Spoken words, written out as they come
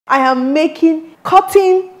I am making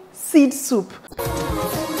cotton seed soup.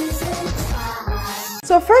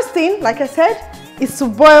 So first thing, like I said, is to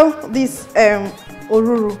boil this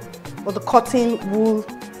oruru, or the cotton wool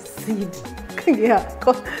seed. Yeah,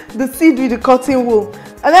 the seed with the cotton wool.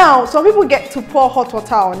 And now some people get to pour hot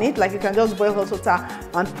water on it, like you can just boil hot water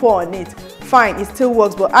and pour on it. Fine, it still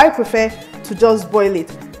works, but I prefer to just boil it.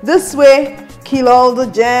 This way, kill all the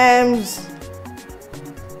germs.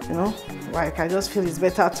 You know, like I just feel it's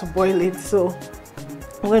better to boil it. So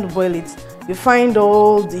I'm going to boil it. You find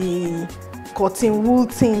all the cotton wool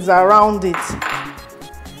things around it.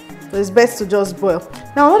 So it's best to just boil.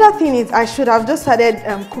 Now another thing is I should have just started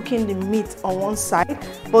cooking the meat on one side,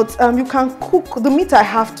 but you can cook the meat I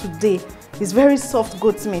have today is very soft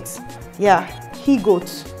goat meat. Yeah, he goat,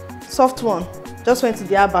 soft one. Just went to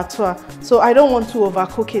the abattoir, so I don't want to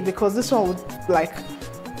overcook it because this one would like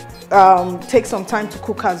take some time to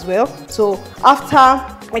cook as well. So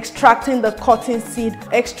after extracting the cotton seed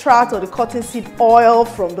extract or the cotton seed oil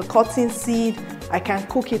from the cotton seed, I can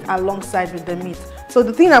cook it alongside with the meat. So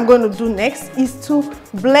the thing I'm going to do next is to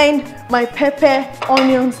blend my pepper,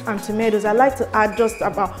 onions and tomatoes. I like to add just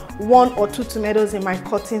about 1 or 2 tomatoes in my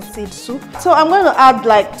cotton seed soup. So I'm going to add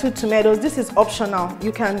like 2 tomatoes. This is optional.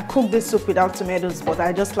 You can cook this soup without tomatoes, but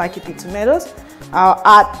I just like it with tomatoes. I'll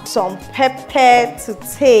add some pepper to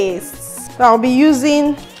taste. So I'll be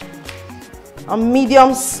using a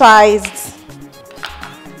medium-sized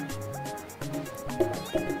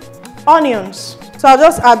onions. So I'll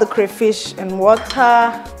just add the crayfish in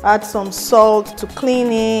water, add some salt to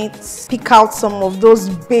clean it, pick out some of those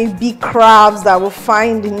baby crabs that we'll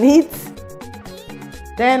find in it.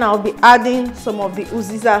 Then I'll be adding some of the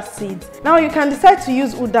uziza seeds. Now you can decide to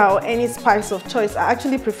use uda or any spice of choice. I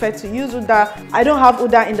actually prefer to use uda. I don't have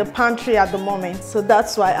uda in the pantry at the moment, so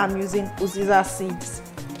that's why I'm using uziza seeds.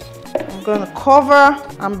 I'm going to cover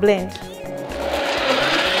and blend.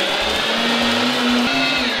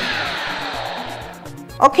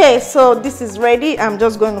 Okay, so this is ready. I'm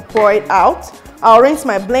just going to pour it out. I'll rinse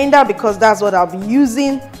my blender because that's what I'll be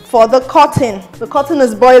using for the cotton. The cotton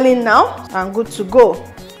is boiling now. I'm good to go.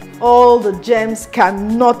 All the germs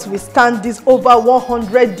cannot withstand this over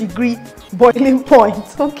 100-degree boiling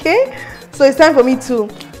point, okay? So it's time for me to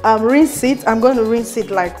rinse it. I'm going to rinse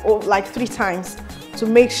it like 3 times to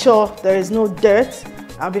make sure there is no dirt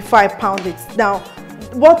before I pound it. Now,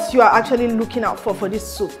 what you are actually looking out for this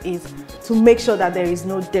soup is to make sure that there is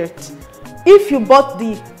no dirt. If you bought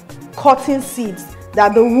the cotton seeds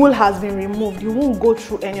that the wool has been removed, you won't go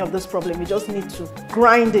through any of this problem. You just need to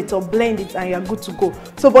grind it or blend it and you're good to go.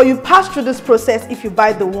 So, but you pass through this process if you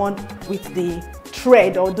buy the one with the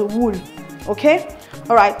thread or the wool, okay?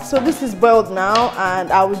 All right, so this is boiled now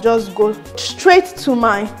and I will just go straight to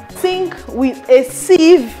my sink with a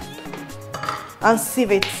sieve and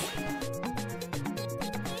sieve it.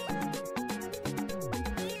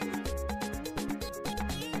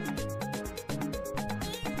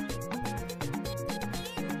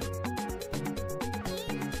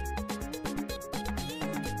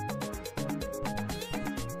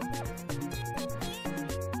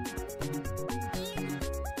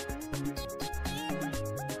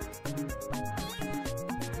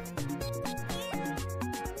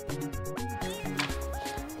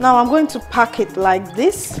 Now I'm going to pack it like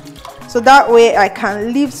this, so that way I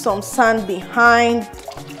can leave some sand behind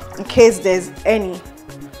in case there's any.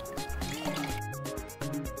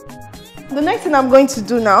 The next thing I'm going to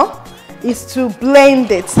do now is to blend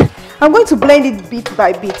it. I'm going to blend it bit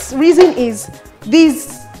by bit. Reason is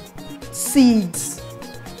these seeds,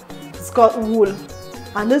 it's got wool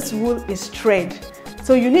and this wool is thread.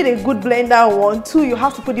 So you need a good blender. 1, 2, you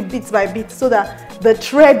have to put it bit by bit so that the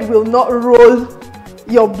thread will not roll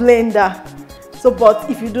your blender. So, but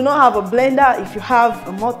if you do not have a blender, if you have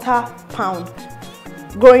a mortar, pound.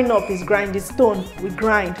 Growing up is grinding stone, we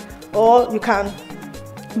grind. Or you can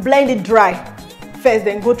blend it dry first,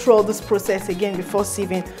 then go through all this process again before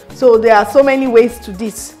sieving. So there are so many ways to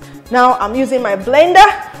this. Now I'm using my blender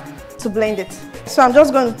to blend it. So I'm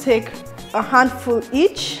just going to take a handful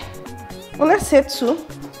each. Well, let's say 2.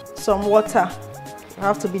 Some water. You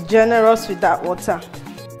have to be generous with that water.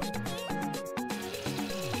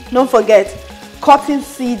 Don't forget, cotton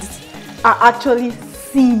seeds are actually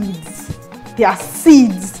seeds. They are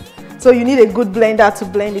seeds. So you need a good blender to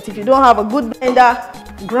blend it. If you don't have a good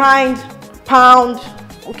blender, grind, pound,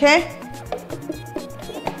 okay?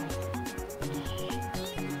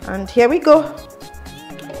 And here we go.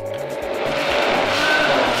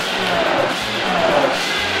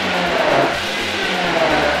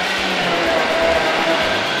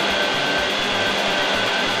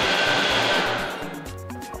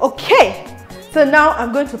 Okay, so So now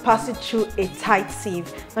I'm going to pass it through a tight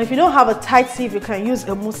sieve. Now if you don't have a tight sieve, you can use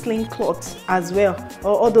a muslin cloth as well,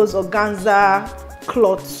 or all those organza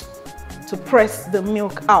cloths to press the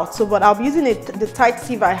milk out. So but I'll be using the tight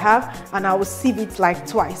sieve I have, and I will sieve it like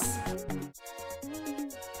twice.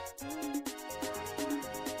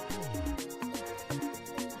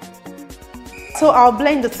 So I'll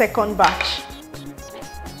blend the second batch.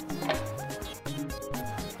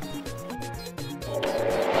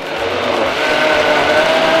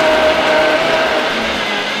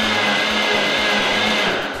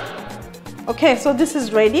 Okay, so this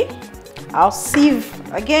is ready. I'll sieve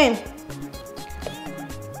again.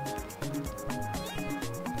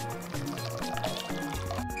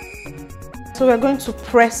 So we're going to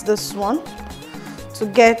press this one to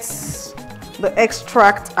get the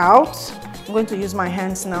extract out. I'm going to use my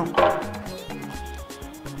hands now.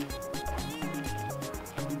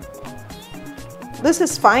 This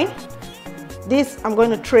is fine. This I'm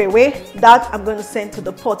going to throw away. That I'm going to send to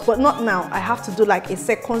the pot, but not now. I have to do like a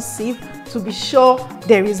second sieve to be sure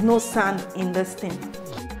there is no sand in this thing.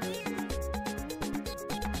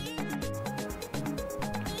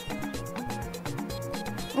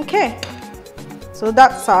 Okay, so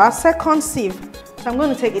that's our second sieve. So I'm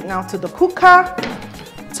going to take it now to the cooker,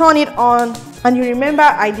 turn it on, and you remember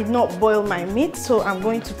I did not boil my meat, so I'm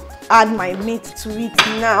going to add my meat to it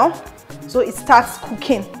now, so it starts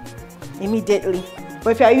cooking immediately.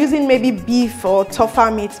 But if you are using maybe beef or tougher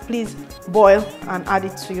meat, please boil and add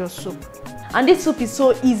it to your soup. And this soup is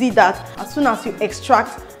so easy that as soon as you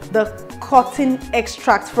extract the cotton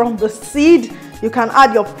extract from the seed, you can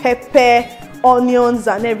add your pepper, onions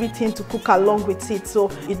and everything to cook along with it,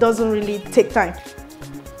 so it doesn't really take time.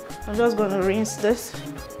 I'm just going to rinse this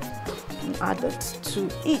and add it to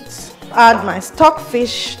it. Add my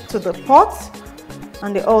stockfish to the pot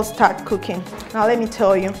and they all start cooking. Now let me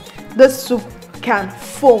tell you, this soup can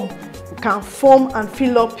foam. You can foam and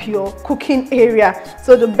fill up your cooking area.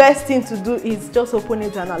 So the best thing to do is just open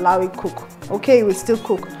it and allow it cook. Okay, it will still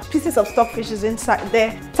cook. Pieces of stockfish is inside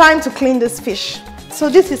there. Time to clean this fish. So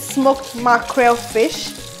this is smoked mackerel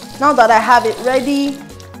fish. Now that I have it ready,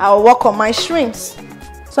 I'll work on my shrimps.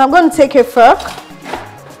 So I'm going to take a fork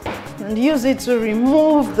and use it to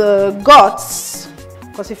remove the guts,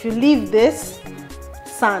 because if you leave this,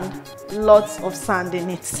 sand, lots of sand in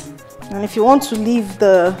it. And if you want to leave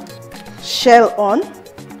the shell on,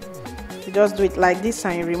 you just do it like this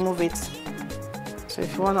and you remove it. So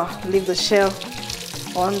if you want to leave the shell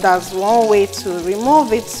on, that's one way to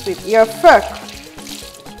remove it with your fork.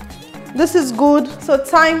 This is good. So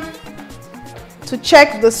time to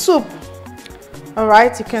check the soup. All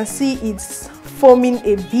right, you can see it's foaming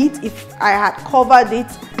a bit. If I had covered it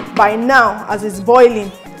by now, as it's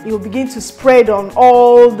boiling, it will begin to spread on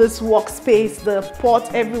all this workspace, the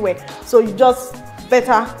pot, everywhere. So you just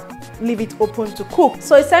better leave it open to cook.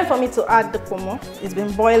 So it's time for me to add the pomo. It's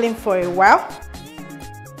been boiling for a while.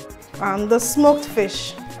 And the smoked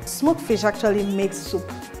fish. Smoked fish actually makes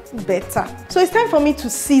soup better. So it's time for me to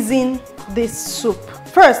season this soup.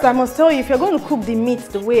 First, I must tell you, if you're going to cook the meat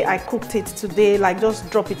the way I cooked it today, like just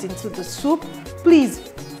drop it into the soup, please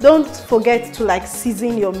don't forget to like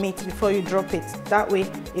season your meat before you drop it. That way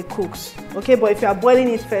it cooks. Okay, but if you are boiling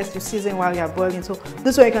it first, you season while you are boiling. So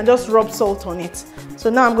this way you can just rub salt on it. So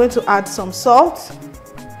now I'm going to add some salt,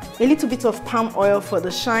 a little bit of palm oil for the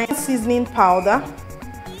shine, seasoning powder.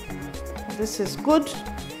 This is good.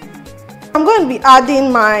 I'm going to be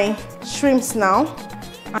adding my shrimps now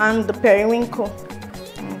and the periwinkle.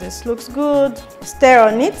 And this looks good. Stir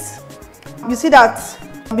on it. You see that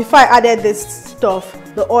before I added this stuff,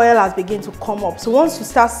 the oil has begun to come up. So once you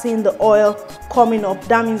start seeing the oil coming up,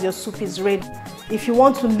 that means your soup is ready. If you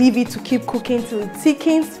want to leave it to keep cooking till it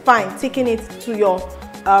thickens, fine, thicken it to your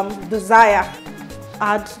desire.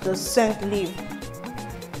 Add the scent leaf.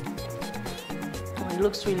 It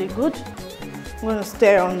looks really good. I'm going to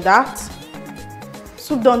stir on that.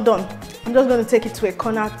 Soup done. I'm just going to take it to a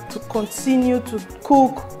corner to continue to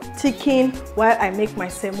cook, thicken while I make my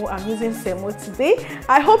semo. I'm using semo today.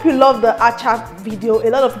 I hope you love the acha video. A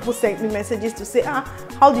lot of people sent me messages to say,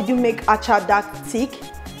 how did you make acha that thick?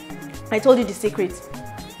 I told you the secret.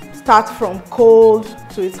 Start from cold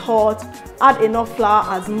to it's hot. Add enough flour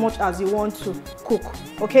as much as you want to cook.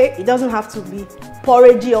 Okay, it doesn't have to be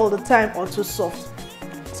porridgey all the time or too soft.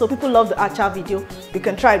 So people love the acha video. You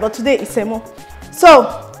can try it, but today is semo.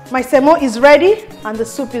 So my semo is ready and the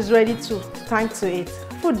soup is ready too. Time to eat.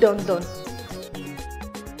 Food done.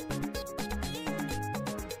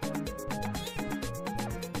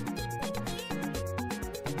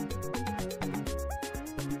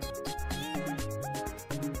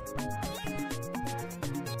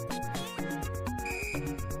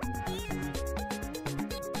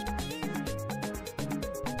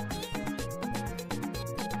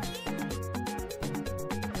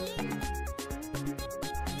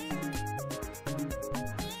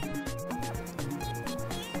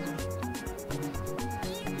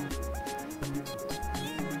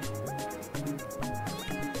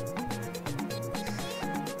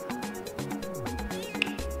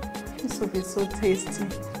 soup is so tasty.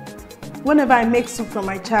 Whenever I make soup from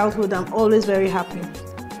my childhood, I'm always very happy.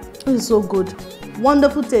 This is so good.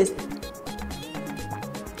 Wonderful taste.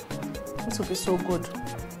 This soup is so good.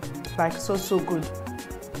 Like so good.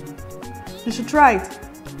 You should try it.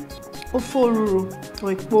 Oruru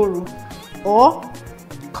or Ikporu or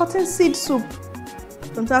cotton seed soup.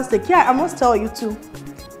 Fantastic. Yeah, I must tell you too.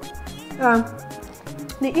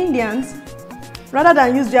 The Indians, rather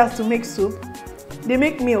than use theirs to make soup, they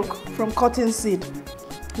make milk from cotton seed.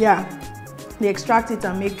 Yeah, they extract it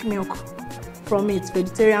and make milk from it,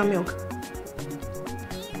 vegetarian milk.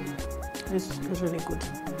 It's really good.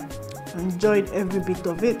 I enjoyed every bit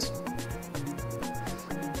of it.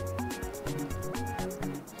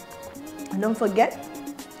 And don't forget,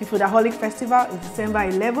 the Foodaholic Festival is December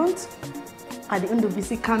 11th at the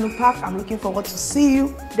Ndubisi Kanu Park. I'm looking forward to see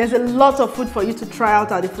you. There's a lot of food for you to try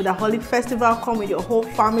out at the Foodaholic Festival. Come with your whole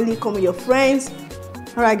family, come with your friends.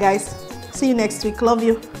 All right, guys. See you next week. Love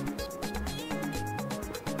you.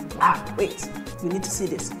 Wait. You need to see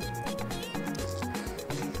this.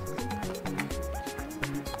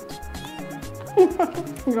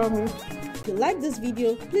 Yummy. If you like this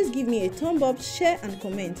video, please give me a thumb up, share and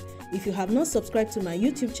comment. If you have not subscribed to my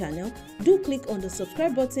YouTube channel, do click on the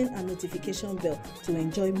subscribe button and notification bell to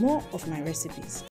enjoy more of my recipes.